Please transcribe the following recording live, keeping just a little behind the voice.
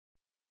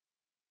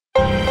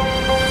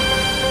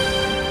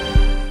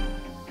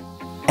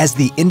As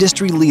the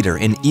industry leader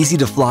in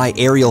easy-to-fly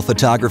aerial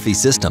photography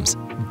systems,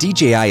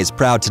 DJI is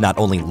proud to not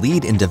only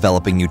lead in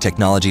developing new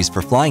technologies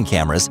for flying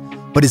cameras,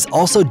 but is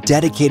also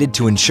dedicated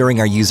to ensuring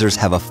our users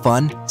have a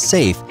fun,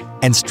 safe,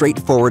 and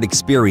straightforward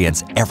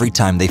experience every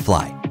time they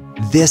fly.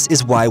 This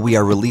is why we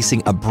are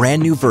releasing a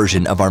brand new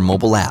version of our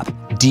mobile app,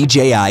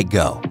 DJI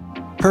GO.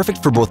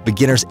 Perfect for both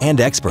beginners and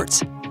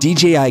experts,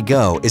 DJI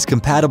GO is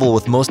compatible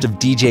with most of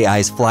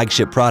DJI's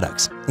flagship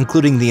products,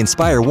 including the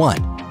Inspire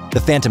 1, the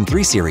Phantom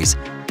 3 series,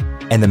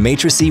 and the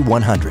Matrix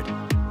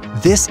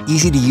C100. This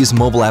easy-to-use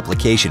mobile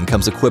application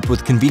comes equipped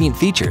with convenient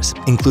features,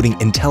 including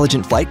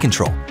intelligent flight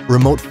control,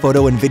 remote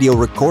photo and video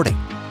recording,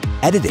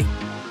 editing,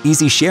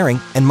 easy sharing,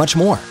 and much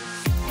more.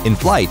 In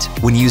flight,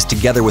 when used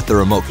together with the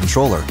remote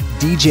controller,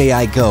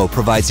 DJI GO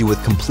provides you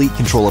with complete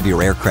control of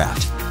your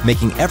aircraft,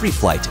 making every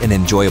flight an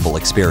enjoyable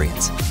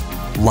experience.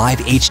 Live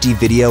HD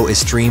video is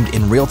streamed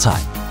in real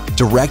time,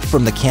 direct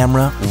from the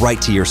camera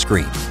right to your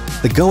screen.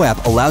 The GO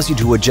app allows you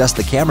to adjust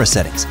the camera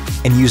settings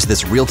and use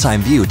this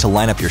real-time view to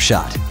line up your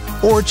shot,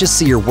 or just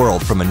see your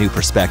world from a new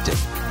perspective.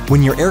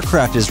 When your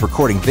aircraft is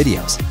recording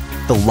videos,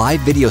 the live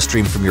video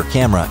stream from your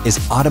camera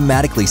is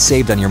automatically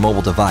saved on your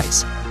mobile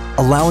device,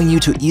 allowing you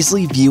to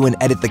easily view and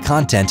edit the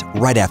content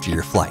right after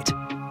your flight.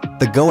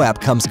 The GO app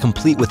comes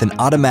complete with an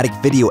automatic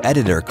video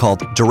editor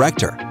called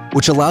Director,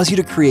 which allows you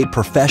to create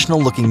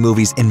professional-looking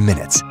movies in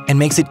minutes and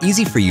makes it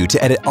easy for you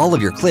to edit all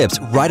of your clips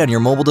right on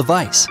your mobile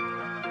device.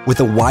 With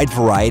a wide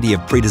variety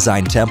of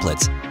pre-designed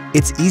templates,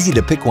 it's easy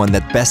to pick one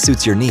that best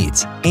suits your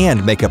needs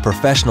and make a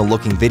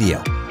professional-looking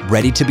video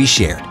ready to be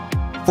shared.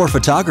 For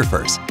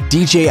photographers,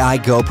 DJI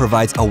GO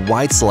provides a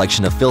wide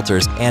selection of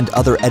filters and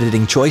other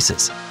editing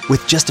choices.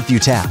 With just a few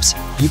taps,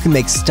 you can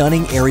make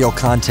stunning aerial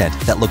content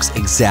that looks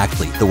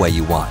exactly the way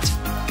you want.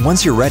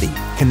 Once you're ready,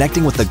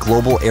 connecting with the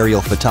global aerial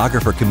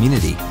photographer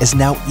community is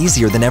now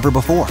easier than ever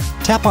before.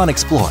 Tap on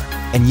Explore,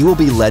 and you will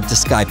be led to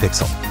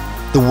SkyPixel,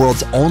 the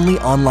world's only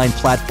online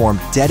platform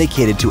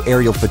dedicated to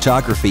aerial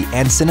photography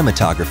and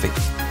cinematography.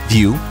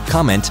 View,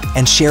 comment,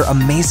 and share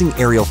amazing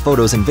aerial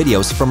photos and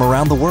videos from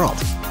around the world.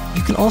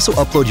 You can also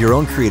upload your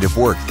own creative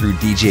work through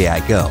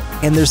DJI GO,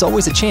 and there's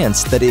always a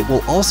chance that it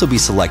will also be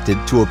selected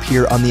to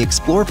appear on the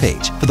Explore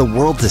page for the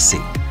world to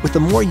see. With a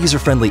more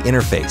user-friendly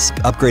interface,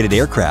 upgraded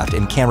aircraft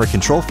and camera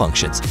control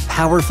functions,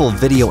 powerful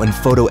video and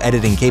photo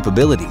editing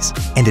capabilities,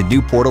 and a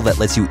new portal that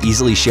lets you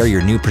easily share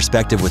your new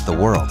perspective with the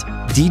world,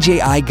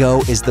 DJI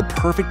GO is the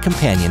perfect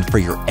companion for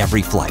your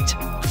every flight.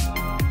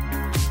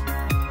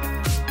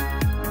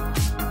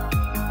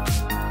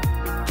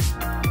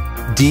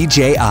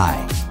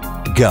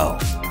 DJI GO.